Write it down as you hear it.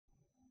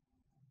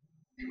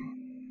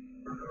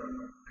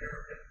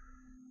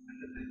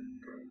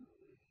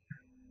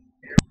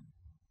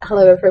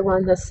Hello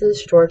everyone, this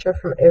is Georgia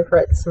from over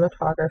at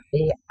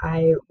Cinematography.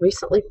 I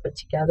recently put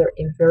together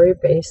a very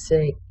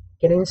basic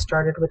getting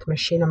started with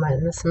Machinima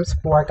in the Sims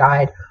 4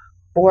 guide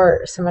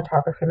for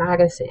Cinematography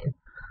magazine.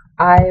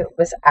 I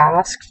was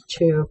asked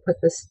to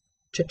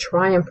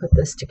try and put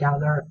this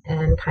together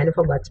in kind of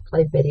a let's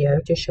play video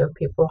to show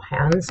people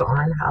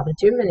hands-on how to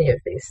do many of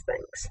these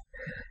things.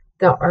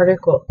 The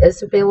article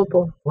is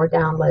available for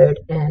download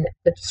in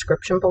the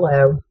description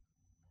below,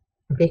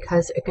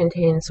 because it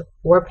contains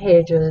 4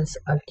 pages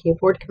of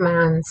keyboard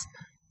commands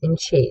and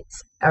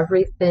cheats.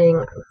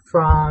 Everything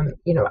from,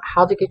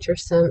 how to get your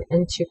sim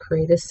into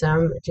create a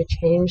sim, to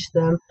change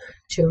them,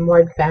 to more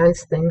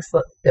advanced things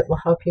that will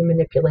help you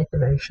manipulate the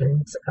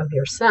motions of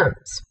your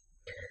sims.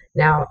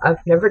 Now,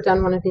 I've never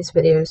done one of these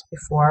videos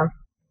before.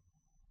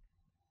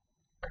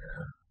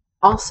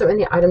 Also in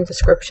the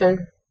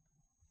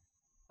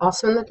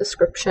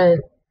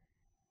description,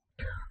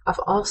 I've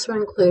also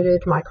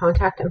included my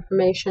contact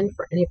information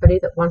for anybody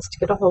that wants to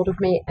get a hold of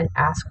me and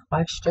ask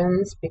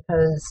questions,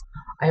 because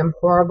I am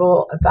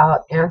horrible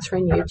about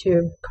answering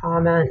YouTube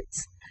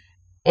comments,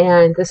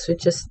 and it would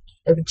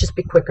just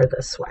be quicker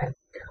this way.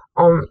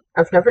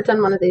 I've never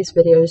done one of these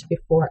videos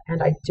before,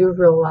 and I do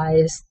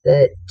realize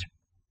that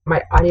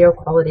my audio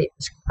quality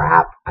is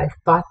crap. I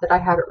thought that I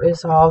had it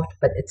resolved,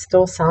 but it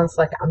still sounds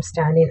like I'm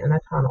standing in a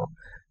tunnel.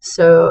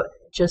 So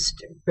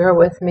just bear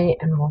with me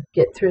and we'll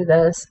get through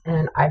this,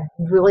 and I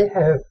really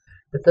hope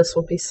that this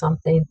will be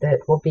something that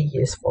will be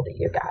useful to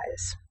you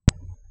guys.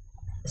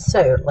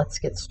 So let's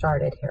get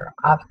started here.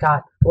 I've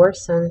got 4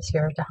 Sims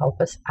here to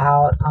help us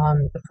out.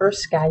 The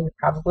first guy you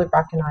probably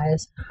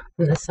recognize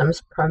from the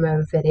Sims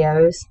promo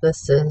videos.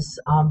 This is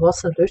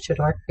Wilson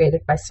Luchador,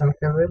 created by Sim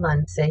Guru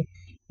Lindsay.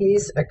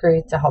 He's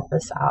agreed to help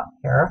us out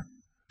here.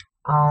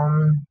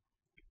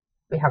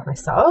 We have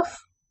myself.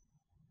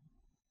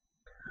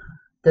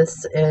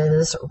 This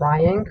is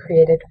Ryan,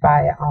 created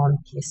by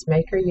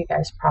Peacemaker. You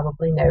guys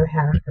probably know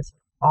him as an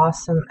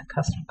awesome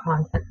custom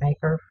content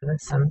maker for The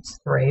Sims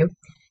 3.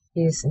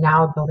 He's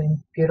now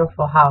building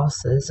beautiful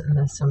houses in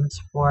The Sims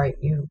 4.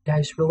 You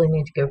guys really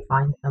need to go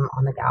find him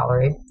on the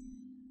gallery.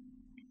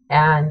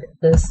 And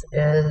this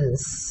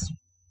is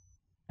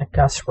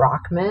Gus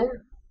Rockman.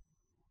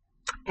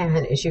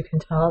 And as you can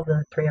tell,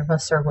 the 3 of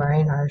us are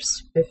wearing our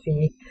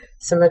spiffy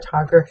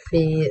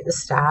cinematography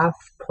staff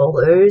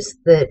polos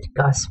that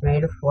Gus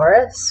made for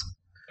us.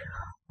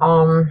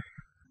 The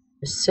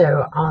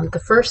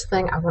first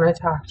thing I want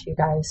to talk to you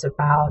guys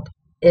about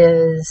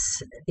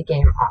is the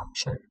game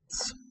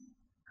options.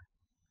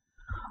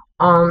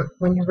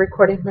 When you're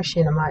recording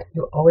Machinima,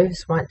 you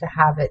always want to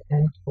have it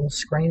in full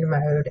screen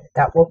mode.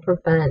 That will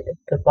prevent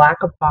the black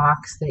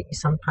box that you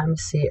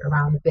sometimes see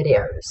around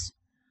videos.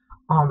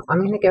 I'm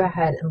going to go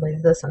ahead and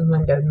leave this in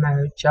windowed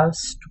mode,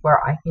 just where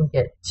I can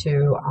get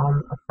to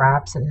a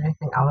FRAPS and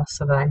anything else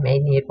so that I may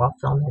need while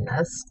filming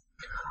this.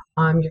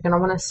 You're going to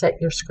want to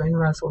set your screen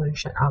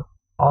resolution up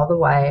all the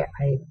way.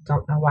 I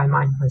don't know why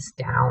mine was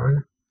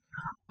down.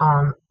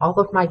 All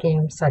of my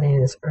game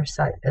settings are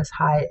set as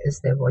high as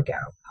they will go.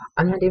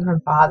 I'm not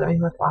even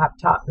bothering with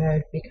laptop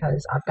mode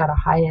because I've got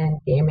a high-end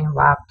gaming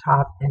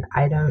laptop and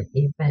I don't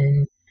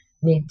even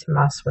need to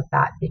mess with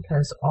that,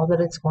 because all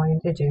that it's going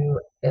to do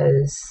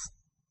is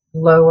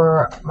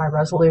lower my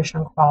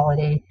resolution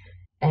quality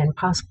and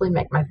possibly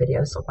make my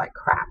videos look like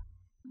crap.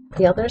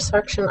 The other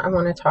section I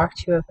want to talk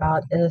to you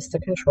about is the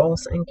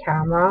controls and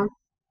camera.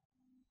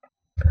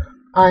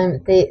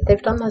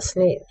 They've done this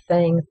neat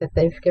thing that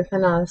they've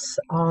given us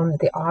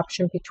the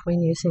option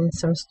between using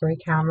Sims 3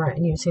 camera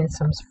and using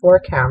Sims 4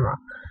 camera.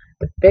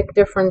 The big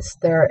difference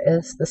there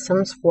is the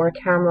Sims 4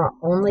 camera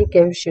only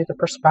gives you the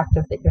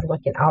perspective that you're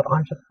looking out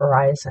onto the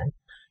horizon.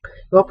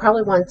 You'll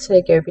probably want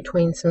to go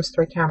between Sims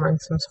 3 camera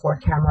and Sims 4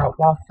 camera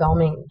while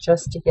filming,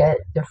 just to get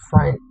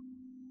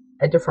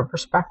a different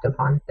perspective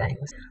on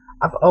things.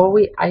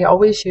 I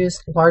always use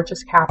the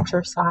largest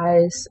capture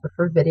size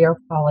for video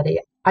quality.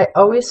 I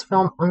always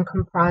film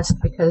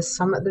uncompressed because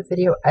some of the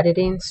video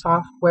editing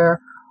software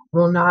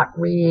will not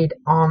read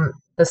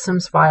the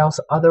Sims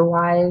files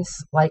otherwise.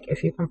 Like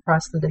if you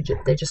compress them,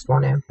 they just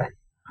won't open.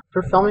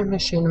 For filming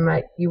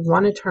Machinima, you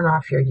want to turn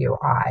off your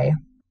UI.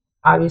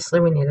 Obviously,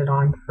 we need it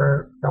on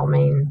for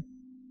filming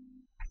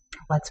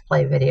Let's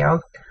Play video.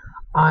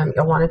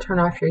 You'll want to turn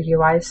off your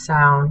UI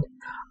sound.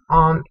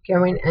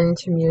 Going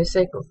into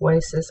music,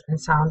 voices, and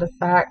sound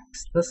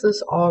effects, this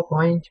is all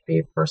going to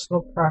be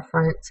personal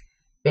preference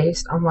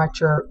based on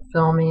what you're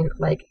filming.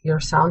 Like your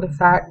sound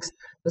effects,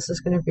 this is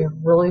going to be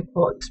really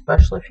cool,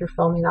 especially if you're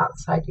filming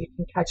outside. You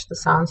can catch the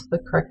sounds of the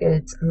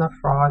crickets and the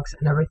frogs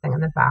and everything in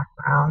the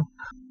background.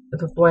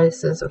 The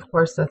voices, of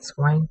course, that's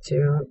going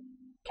to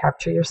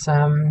capture your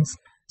Sims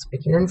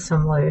speaking in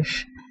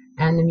Simlish,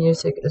 and the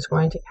music is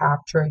going to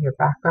capture your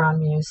background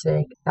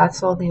music.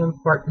 That's all the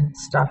important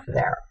stuff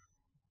there.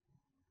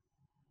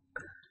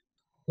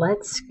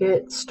 Let's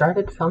get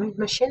started filming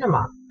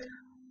Machinima.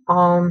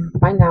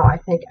 By now, I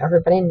think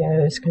everybody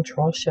knows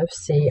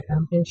Control-Shift-C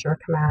opens your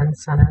command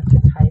center to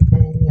type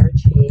in your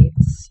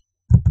cheats.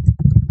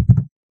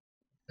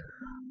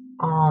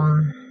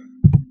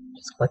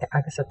 Just click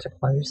exit to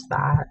close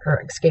that,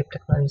 or escape to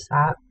close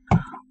that.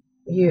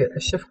 You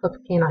shift click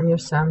key on your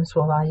sims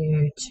will allow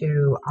you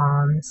to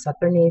set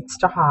their needs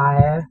to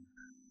high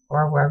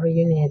or wherever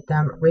you need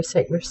them,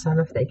 reset your sim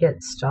if they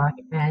get stuck,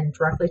 and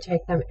directly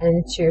take them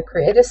into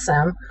create a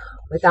sim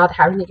without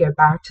having to go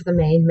back to the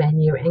main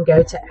menu and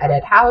go to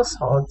edit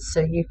households. So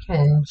you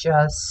can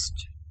just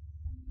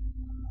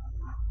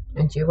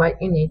do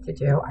what you need to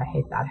do. I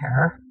hate that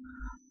hair.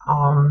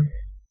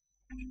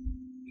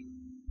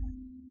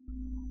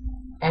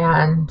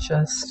 And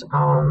just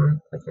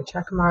click your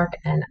check mark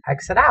and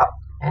exit out,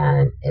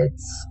 and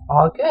it's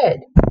all good.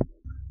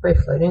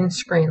 Refloating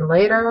screen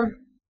later,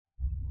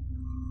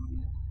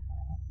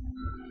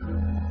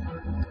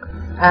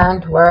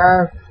 and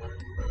we're,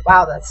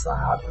 wow, that's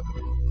loud,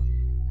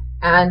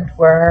 and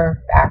we're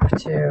back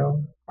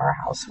to our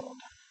household.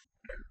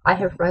 I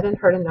have read and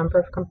heard a number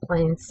of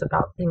complaints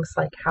about things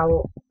like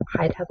how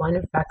hide headline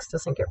effects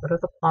doesn't get rid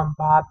of the plumb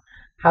bob,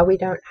 how we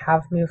don't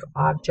have move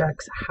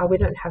objects, how we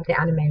don't have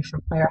the animation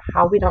player,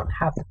 how we don't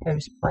have the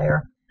pose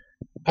player,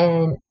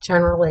 and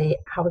generally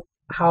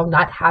how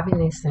not having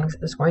these things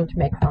is going to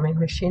make filming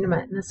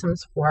Machinima in The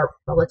Sims 4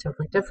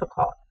 relatively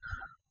difficult.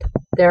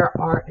 There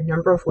are a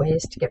number of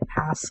ways to get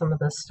past some of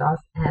this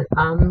stuff, and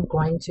I'm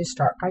going to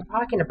start by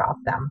talking about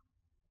them.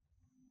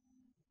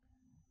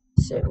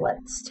 So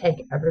let's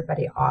take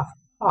everybody off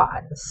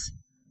pause.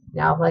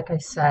 Now, like I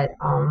said,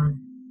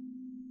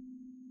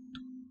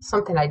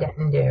 something I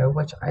didn't do,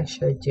 which I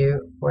should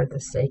do for the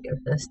sake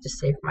of this to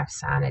save my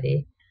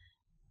sanity,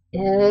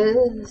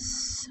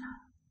 is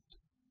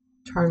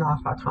turn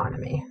off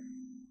autonomy.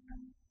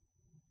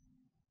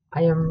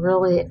 I am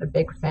really a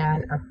big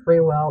fan of free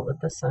will with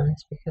The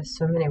Sims because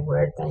so many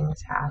weird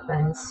things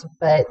happen,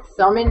 but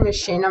filming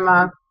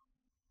Machinima,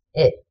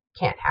 it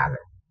can't have it.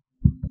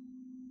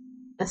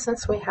 And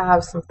since we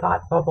have some thought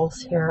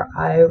bubbles here,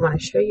 I want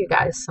to show you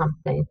guys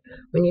something.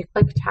 When you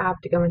click tab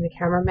to go into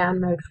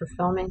cameraman mode for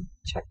filming,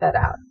 check that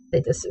out.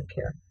 They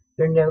disappear.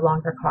 They're no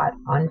longer caught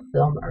on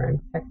film or in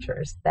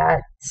pictures.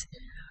 That's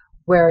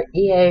where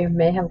EA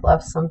may have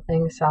left some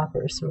things out.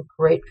 There's some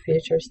great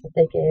features that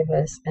they gave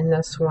us, and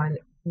this one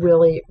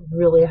really,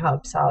 really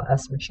helps out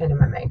us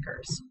Machinima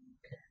makers.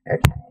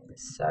 Okay,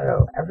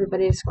 so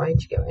everybody's going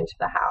to go into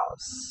the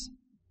house.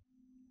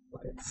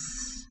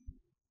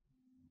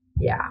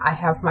 Yeah, I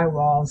have my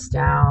walls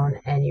down,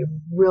 and you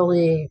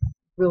really,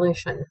 really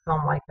shouldn't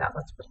film like that.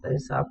 Let's put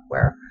those up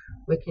where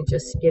we can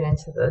just get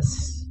into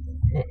this,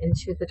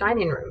 into the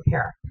dining room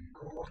here.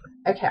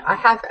 Okay, I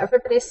have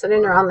everybody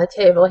sitting around the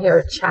table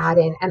here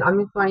chatting, and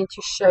I'm going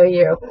to show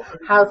you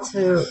how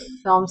to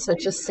film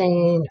such a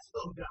scene,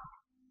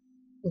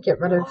 get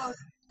rid of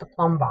the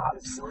plumb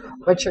bobs.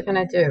 What you're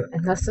going to do,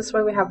 and this is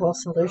why we have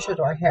Wilson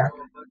Luchador here.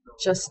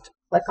 Just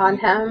click on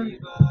him,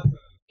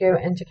 go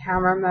into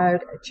camera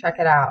mode, check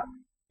it out.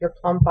 Your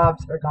plumb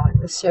bobs are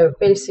gone. So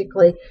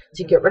basically,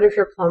 to get rid of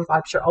your plumb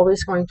bobs, you're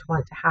always going to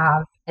want to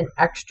have an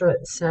extra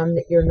sim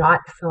that you're not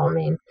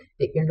filming,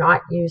 that you're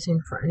not using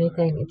for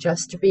anything,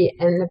 just to be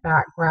in the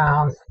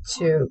background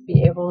to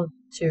be able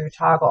to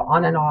toggle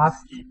on and off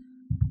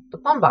the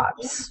plumb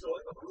bobs.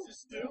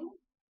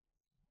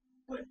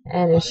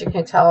 And as you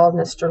can tell,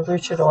 Mr.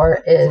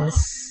 Luchador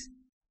is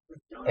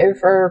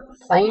over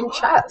playing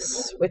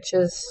chess, which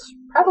is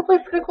probably a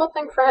pretty cool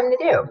thing for him to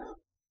do.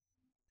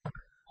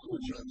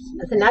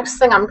 The next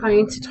thing I'm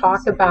going to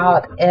talk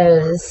about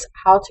is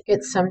how to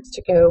get Sims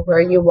to go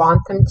where you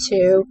want them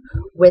to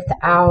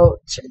without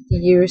the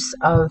use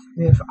of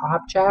move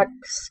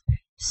objects.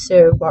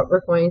 So what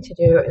we're going to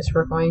do is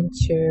we're going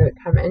to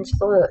come into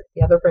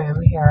the other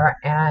room here,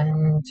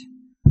 and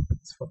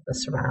let's flip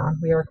this around.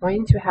 We are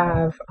going to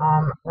have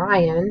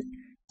Ryan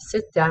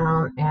sit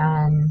down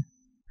and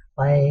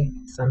play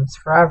Sims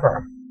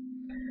Forever.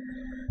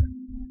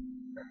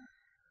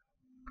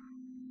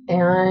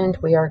 And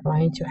we are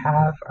going to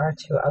have our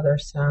two other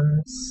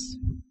Sims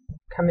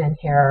come in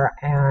here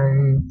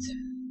and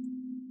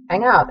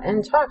hang out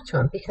and talk to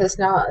him, because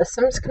now a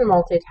Sims can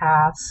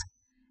multitask,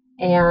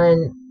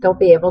 and they'll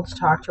be able to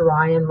talk to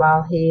Ryan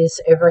while he's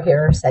over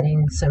here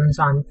setting Sims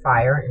on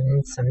fire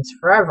in Sims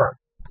Forever.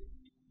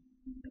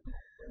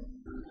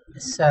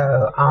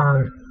 So,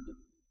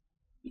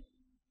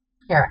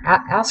 here,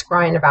 ask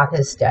Ryan about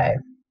his day.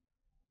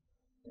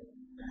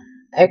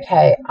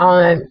 Okay,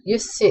 you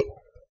see...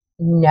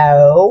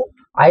 No,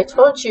 I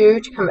told you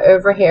to come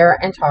over here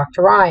and talk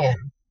to Ryan.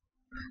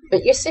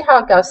 But you see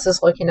how Gus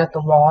is looking at the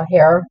wall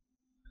here?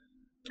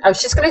 Oh,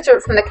 she's going to do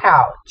it from the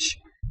couch.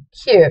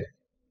 Cute.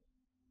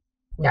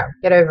 No,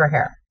 get over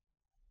here.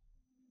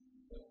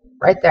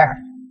 Right there.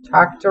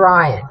 Talk to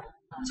Ryan.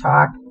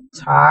 Talk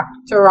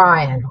to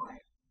Ryan.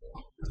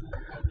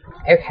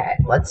 Okay,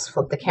 let's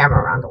flip the camera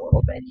around a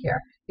little bit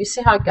here. You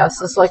see how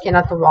Gus is looking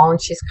at the wall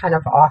and she's kind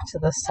of off to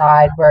the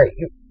side where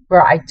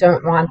I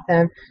don't want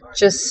them.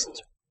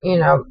 Just, you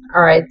know,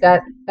 all right,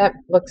 that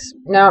looks,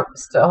 no,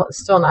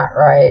 still not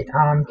right.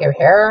 Go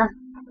here.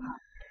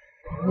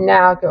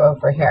 Now go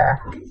over here.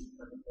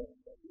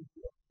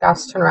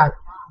 Gus, turn around.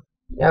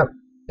 Nope.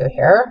 Go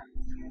here.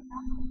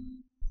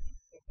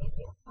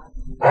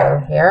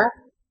 Go here.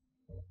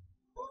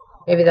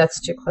 Maybe that's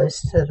too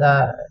close to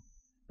the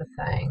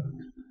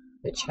thing,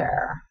 the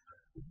chair.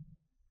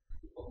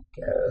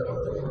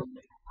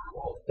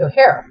 Go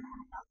here.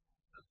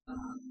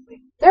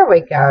 There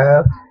we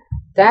go.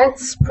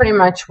 That's pretty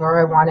much where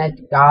I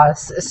wanted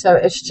Gus. So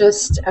it's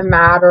just a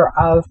matter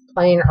of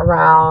playing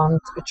around,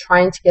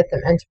 trying to get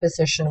them into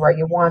position where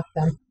you want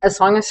them. As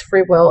long as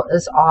free will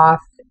is off,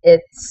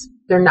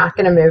 they're not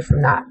going to move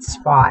from that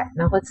spot.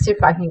 Now let's see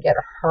if I can get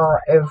her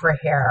over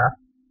here.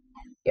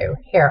 Go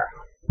here.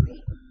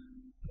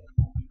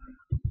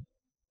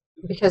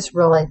 Because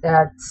really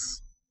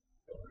that's...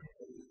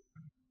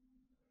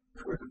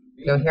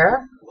 Go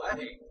here.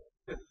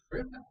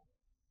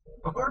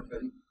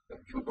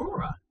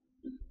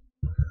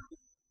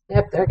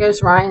 Yep, there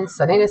goes Ryan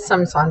setting his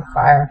Sims on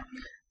fire.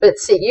 But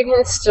see, you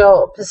can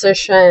still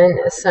position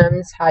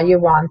Sims how you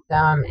want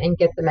them and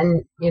get them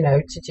in,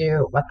 to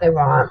do what they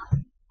want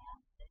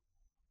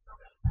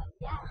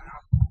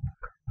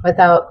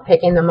without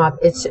picking them up.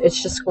 It's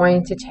just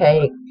going to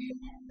take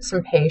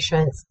some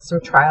patience,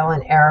 some trial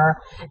and error,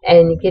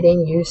 and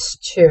getting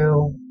used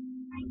to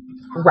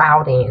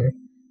routing.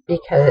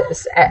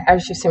 Because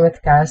as you've seen with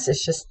Gus,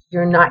 it's just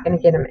you're not going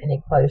to get him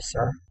any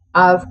closer.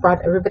 I've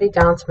brought everybody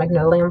down to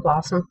Magnolia and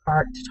Blossom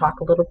Park to talk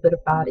a little bit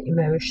about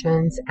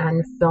emotions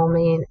and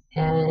filming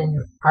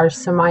in our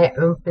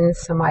semi-open,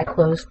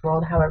 semi-closed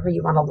world, however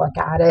you want to look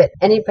at it.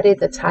 Anybody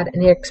that's had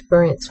any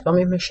experience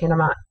filming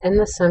Machinima in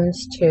The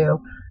Sims 2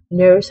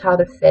 knows how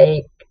to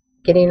fake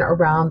getting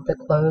around the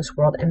closed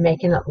world and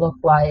making it look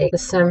like the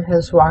Sim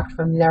has walked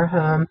from their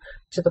home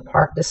to the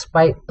park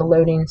despite the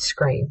loading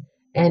screen.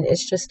 And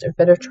it's just a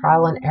bit of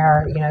trial and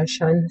error,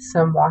 showing the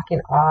Sim walking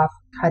off,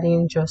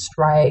 cutting just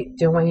right,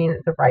 doing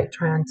the right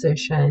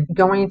transition,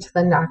 going to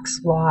the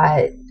next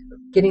lot,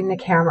 getting the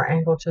camera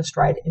angle just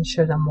right, and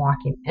show them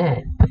walking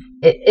in.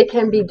 It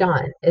can be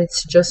done.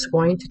 It's just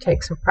going to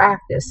take some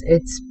practice.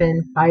 It's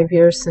been 5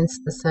 years since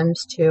The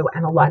Sims 2,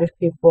 and a lot of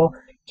people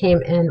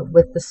came in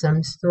with The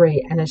Sims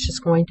 3, and it's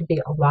just going to be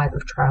a lot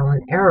of trial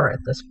and error at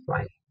this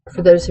point,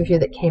 for those of you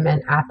that came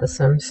in at The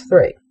Sims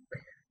 3.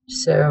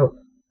 So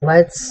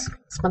let's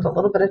spend a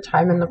little bit of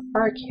time in the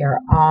park here.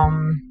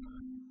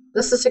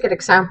 This is a good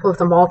example of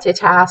the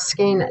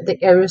multitasking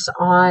that goes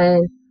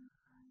on.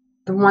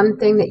 The one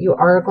thing that you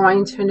are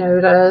going to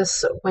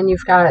notice when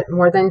you've got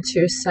more than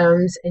 2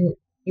 Sims and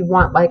you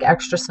want like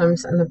extra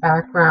Sims in the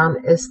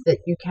background is that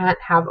you can't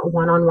have a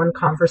one-on-one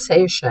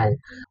conversation.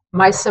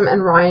 My Sim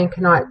and Ryan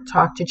cannot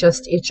talk to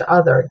just each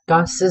other.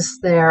 Gus is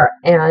there,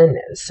 and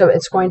so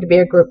it's going to be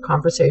a group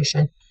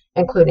conversation,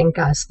 including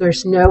Gus.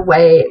 There's no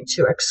way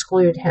to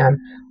exclude him.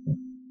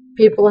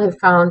 People have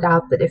found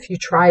out that if you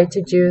try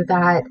to do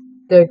that,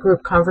 the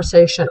group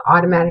conversation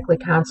automatically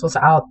cancels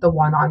out the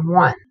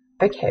one-on-one.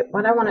 Okay,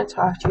 what I want to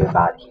talk to you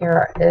about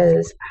here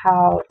is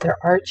how there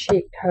are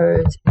cheat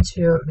codes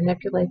to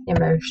manipulate the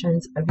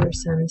emotions of your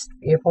Sims to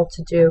be able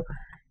to do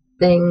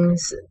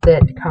things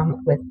that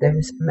come with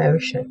those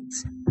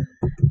emotions.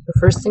 The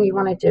first thing you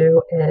want to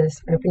do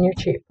is open your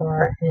cheat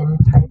bar and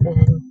type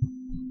in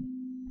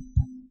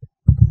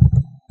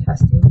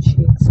testing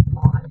cheats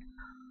on.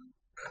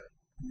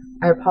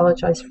 I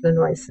apologize for the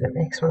noise that it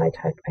makes when I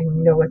type. I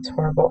know it's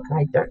horrible and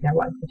I don't know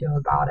what to do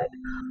about it.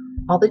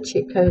 All the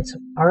cheat codes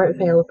are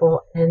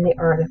available in the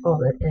article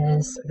that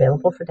is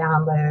available for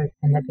download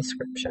in the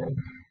description.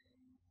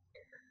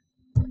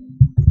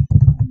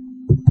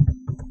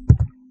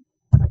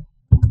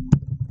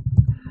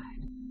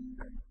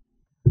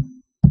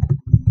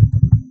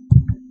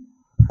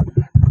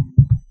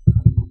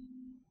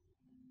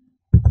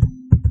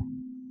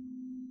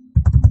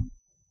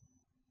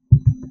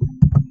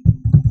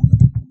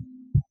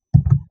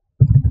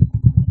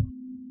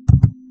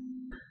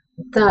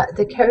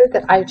 The code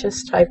that I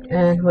just typed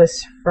in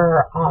was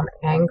for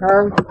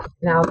anger.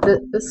 Now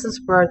this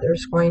is where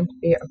there's going to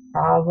be a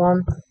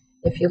problem.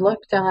 If you look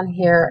down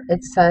here,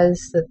 it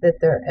says that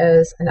there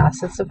is an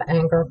essence of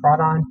anger brought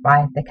on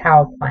by the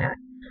cow plant.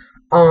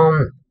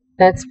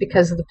 That's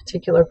because of the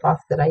particular buff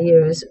that I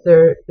use.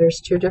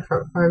 There's 2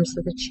 different forms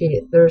of the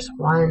cheat. There's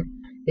one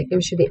that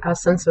gives you the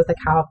essence of the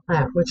cow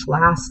plant, which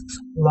lasts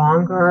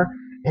longer,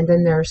 and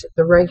then there's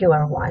the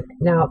regular one.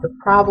 Now the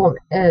problem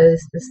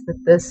is that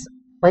this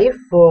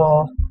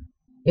playful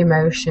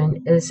emotion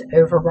is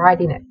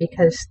overriding it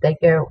because they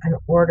go in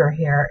order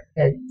here.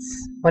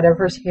 It's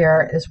whatever's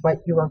here is what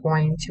you are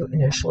going to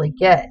initially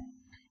get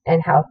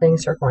and how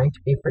things are going to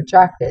be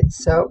projected.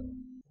 So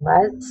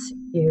let's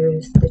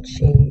use the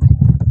cheat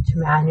to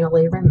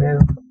manually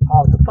remove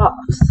all the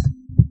buffs.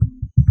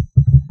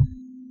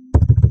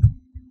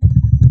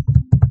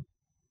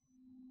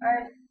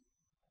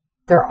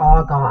 They're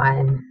all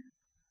gone.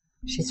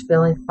 She's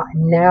feeling fine.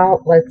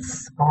 Now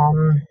let's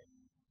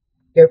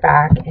go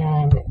back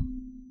and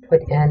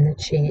put in the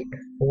cheat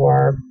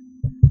for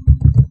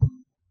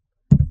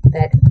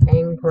that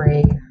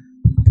angry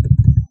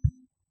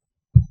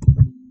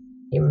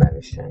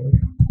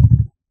emotion.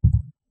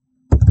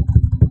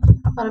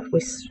 How about if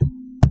we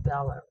spin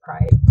sell it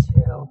right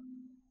too.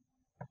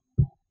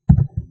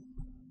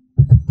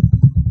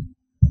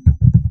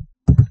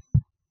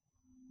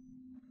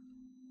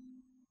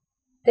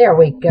 There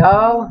we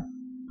go.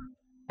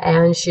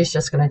 And she's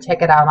just going to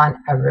take it out on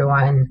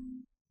everyone.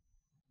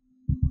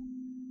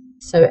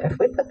 So if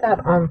we put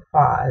that on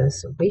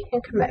pause, we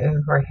can come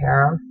over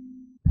here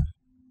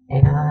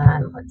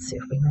and let's see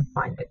if we can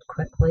find it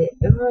quickly.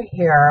 Over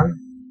here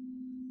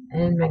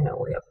in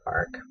Magnolia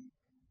Park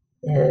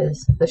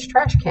is this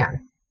trash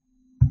can.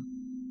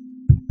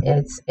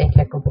 It's a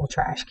kickable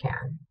trash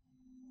can.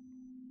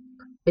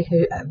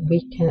 Because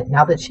we can,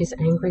 now that she's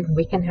angry,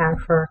 we can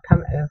have her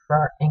come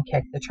over and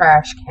kick the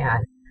trash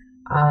can.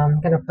 I'm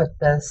going to put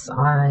this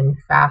on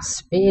fast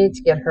speed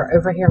to get her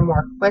over here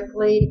more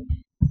quickly.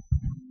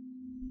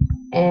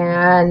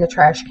 And the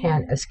trash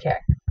can is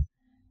kicked.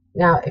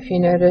 Now, if you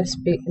notice,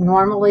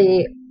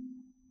 normally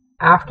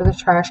after the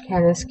trash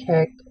can is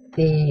kicked,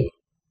 the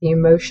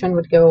emotion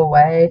would go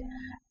away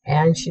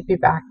and she'd be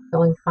back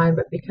feeling fine.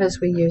 But because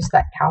we use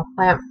that cow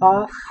plant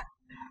buff,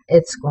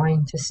 it's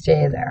going to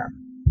stay there.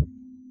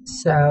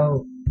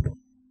 So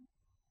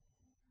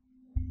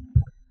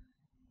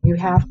you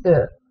have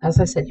to, as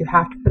I said, you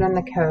have to put in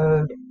the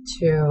code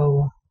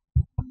to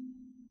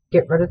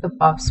get rid of the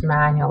buffs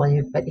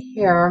manually. But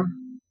here,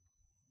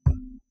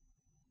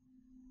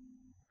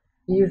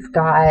 you've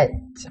got,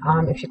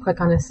 if you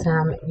click on a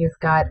sim, you've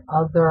got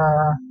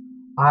other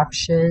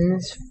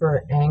options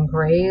for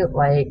angry.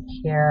 Like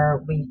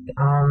here,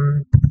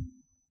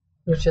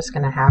 you're just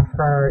going to have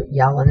her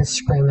yell and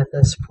scream at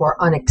this poor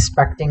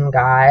unexpected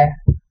guy.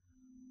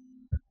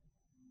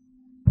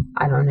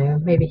 I don't know,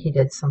 maybe he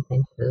did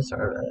something to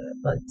deserve it.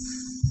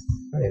 Let's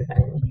move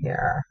in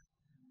here.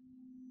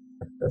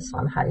 Put this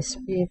on high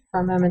speed for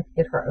a moment to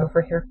get her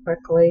over here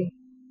quickly.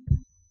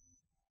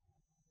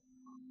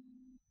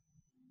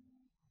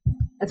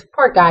 This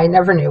poor guy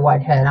never knew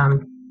what hit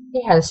him.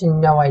 He has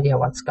no idea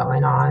what's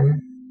going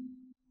on.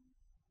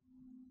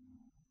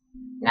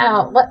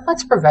 Now,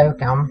 let's provoke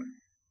him.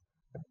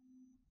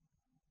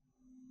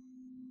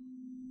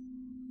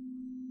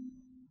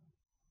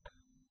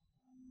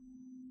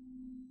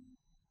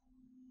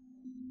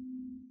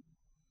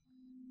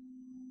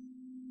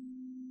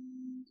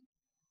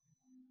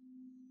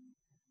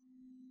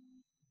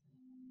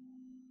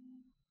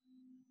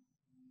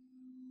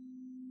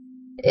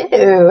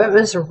 Ew, it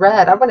was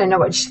red. I want to know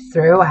what she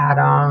threw at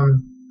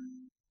him.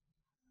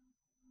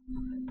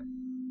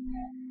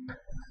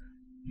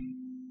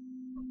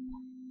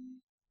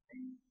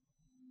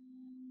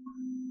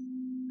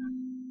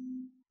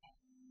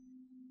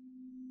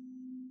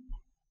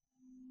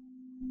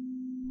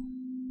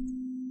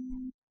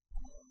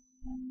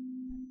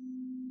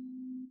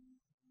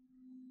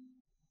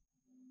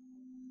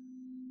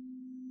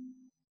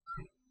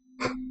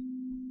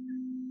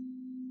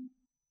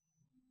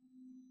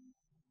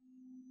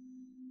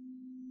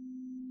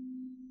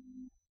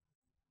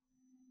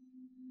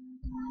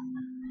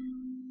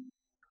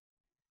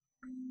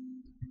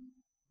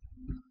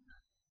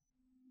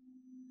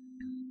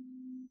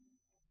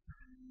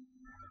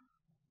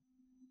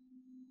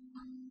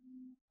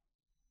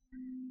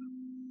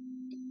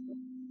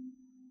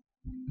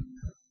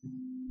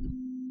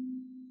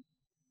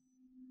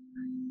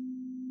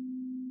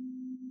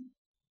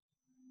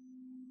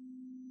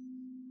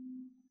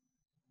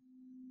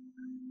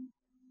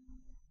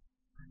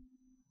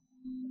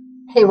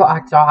 He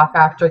walked off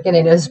after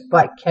getting his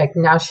butt kicked.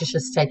 Now she's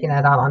just taking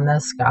it out on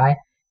this guy.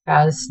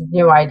 Has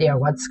no idea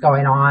what's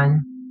going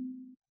on.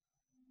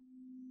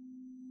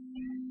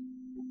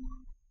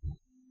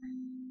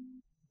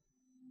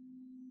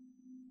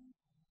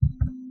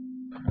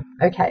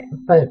 Okay,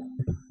 but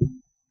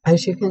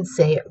as you can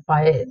see,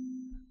 by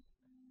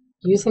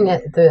using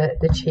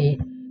the cheat,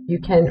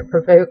 you can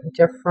provoke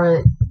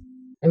different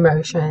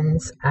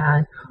emotions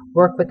and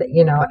work with it.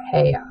 You know,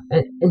 hey,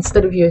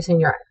 instead of using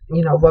your,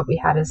 you know, what we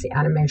had as the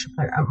animation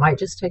player, it might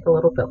just take a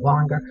little bit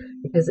longer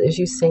because, as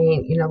you're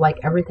saying, you know, like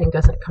everything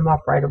doesn't come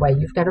up right away.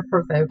 You've got to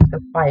provoke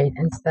the fight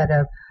instead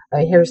of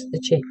here's the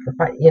cheat for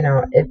fight. You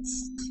know,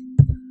 it's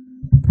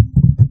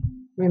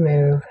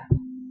remove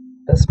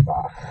this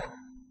buff.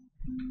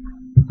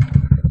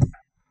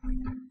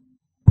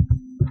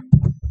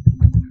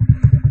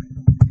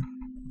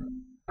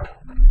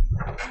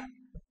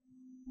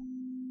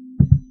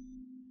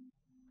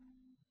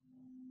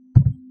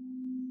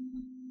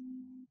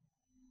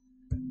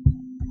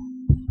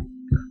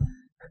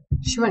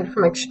 She went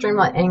from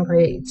extremely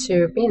angry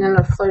to being in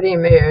a flirty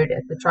mood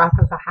at the drop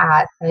of a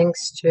hat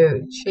thanks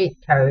to cheat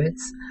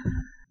codes.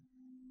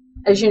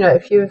 As you know,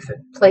 if you've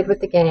played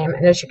with the game,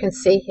 and as you can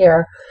see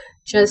here,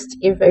 just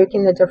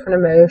evoking the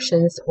different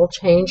emotions will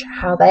change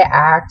how they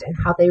act and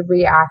how they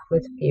react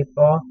with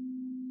people.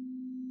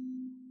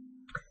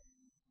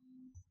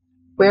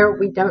 Where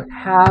we don't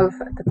have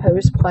the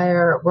pose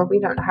player, where we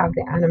don't have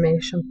the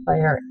animation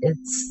player,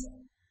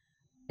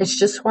 it's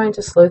just going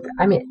to slow,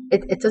 I mean,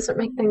 it doesn't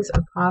make things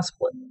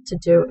impossible to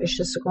do. It's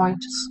just going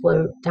to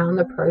slow down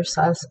the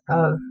process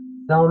of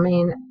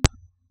filming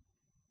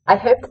I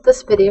hope that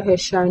this video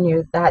has shown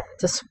you that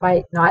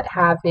despite not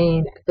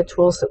having the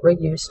tools that we're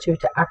used to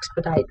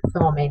expedite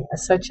filming,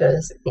 such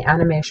as the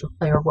animation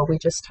player where we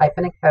just type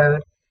in a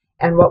code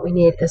and what we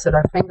need is at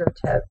our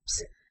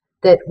fingertips,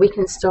 that we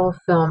can still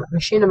film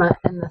Machinima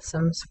in The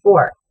Sims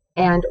 4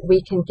 and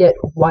we can get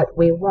what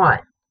we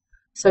want,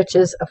 such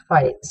as a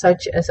fight,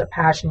 such as a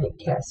passionate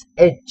kiss.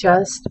 It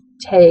just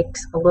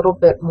takes a little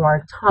bit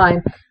more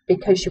time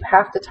because you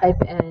have to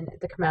type in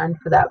the command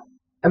for that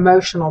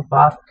emotional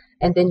buff,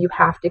 and then you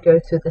have to go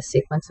through the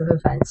sequence of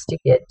events to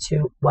get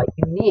to what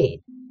you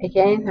need.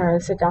 Again, there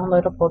is a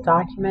downloadable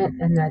document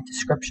in the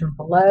description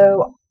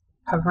below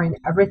covering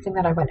everything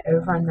that I went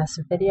over in this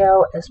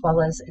video, as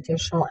well as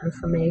additional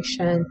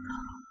information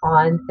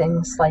on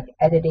things like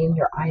editing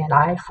your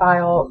INI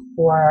file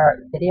for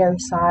video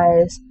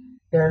size.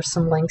 There's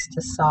some links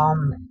to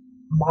some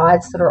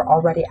mods that are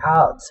already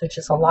out, such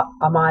as a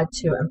mod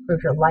to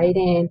improve your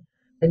lighting,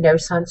 the no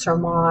sensor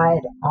mod,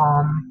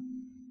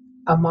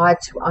 a mod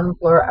to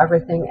unblur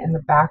everything in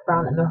the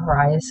background and the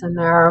horizon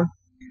there,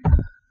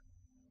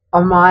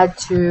 a mod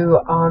to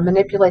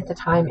manipulate the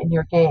time in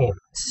your game.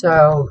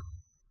 So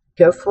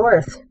go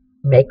forth,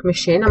 make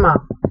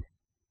Machinima.